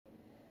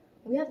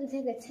We have to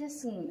take a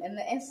test soon, and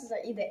the answers are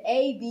either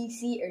A, B,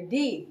 C, or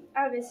D.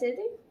 A, B, C, D.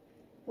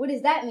 What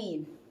does that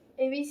mean?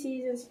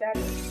 ABC is in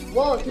Spanish.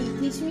 Whoa, can you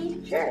teach me?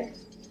 Sure.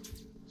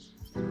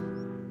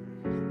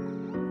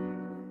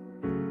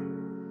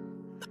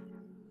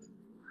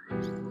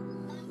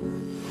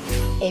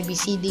 A, B,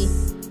 C, D,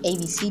 A,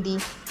 B, C, D,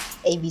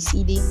 A, B,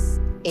 C, D,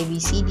 A, B,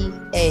 C, D,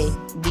 A,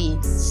 B,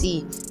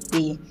 C,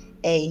 D,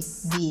 A,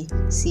 B,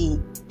 C,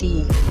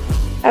 D.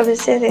 A, B,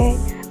 C, D,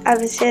 A,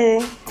 B, C, D,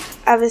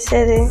 A, B,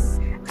 C, D,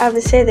 A,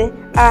 B, C, D,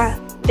 A,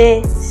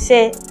 B,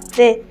 C,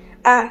 D,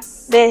 A,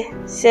 B,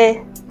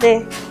 C,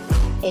 D.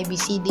 A, B,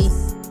 C, D,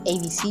 A,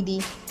 B, C, D,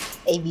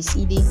 A, B,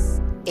 C, D,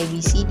 A,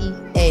 B, C, D,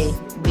 A,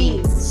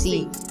 B,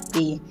 C,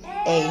 D,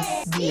 A,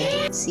 B,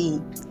 C,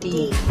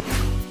 D.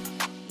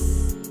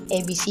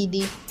 A, B, C,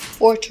 D.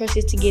 4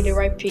 choices to get it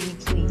right, pretty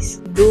please.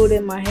 Do it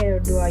in my head or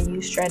do I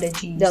use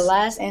strategies? The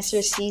last answer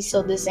is C,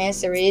 so this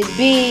answer is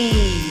B.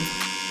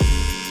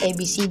 A,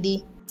 B, C,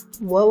 D.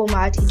 What will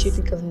my teacher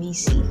think of me,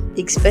 C?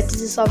 Expected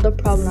to solve the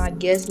problem, I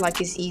guess,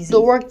 like it's easy. The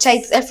work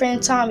takes effort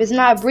and time, it's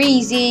not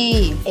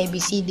breezy. A, B,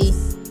 C, D,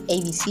 A,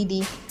 B, C,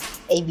 D,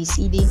 A, B,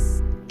 C, D,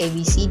 A,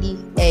 B, C, D,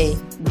 A, B, C, D, A,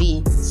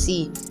 B,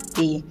 C,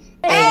 D.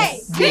 A,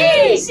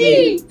 B,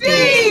 C,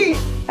 D,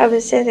 A, B,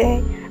 C,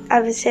 D,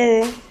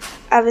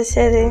 A, B,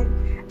 C, D,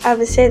 A,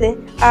 B, C, D,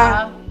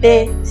 A,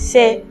 B,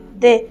 C,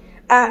 D,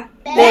 A,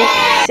 B,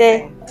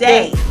 C,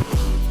 D.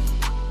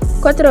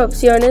 4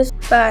 opciones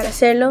para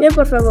hacerlo. Bien,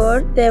 por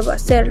favor, debo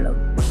hacerlo.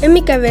 En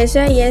mi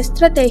cabeza y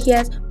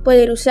estrategias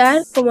poder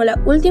usar como la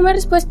última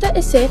respuesta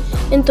es C,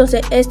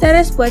 entonces esta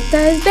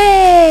respuesta es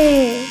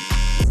B.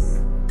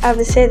 A,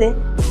 B, C, D.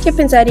 ¿Qué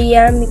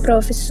pensaría mi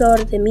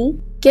profesor de mí?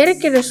 Quiere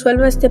que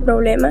resuelva este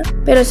problema,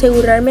 pero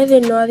asegurarme de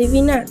no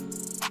adivinar.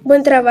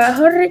 Buen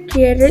trabajo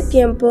requiere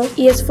tiempo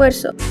y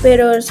esfuerzo,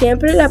 pero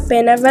siempre la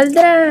pena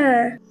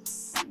valdrá.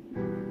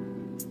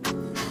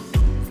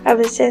 A,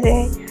 B, C,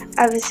 D,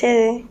 A, B, C,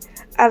 D,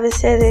 A, B,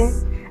 C, D,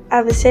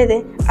 A, B, C,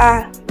 D,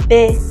 A,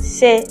 B,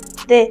 C,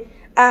 D,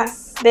 A,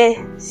 B,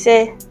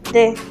 C,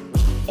 D.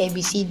 A,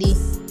 B, C, D,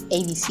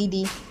 A, B, C,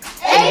 D,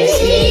 A,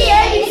 B,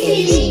 C,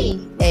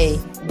 D, A,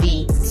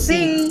 B,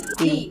 C,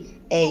 D,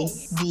 A,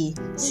 B,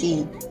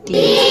 C,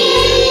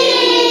 D.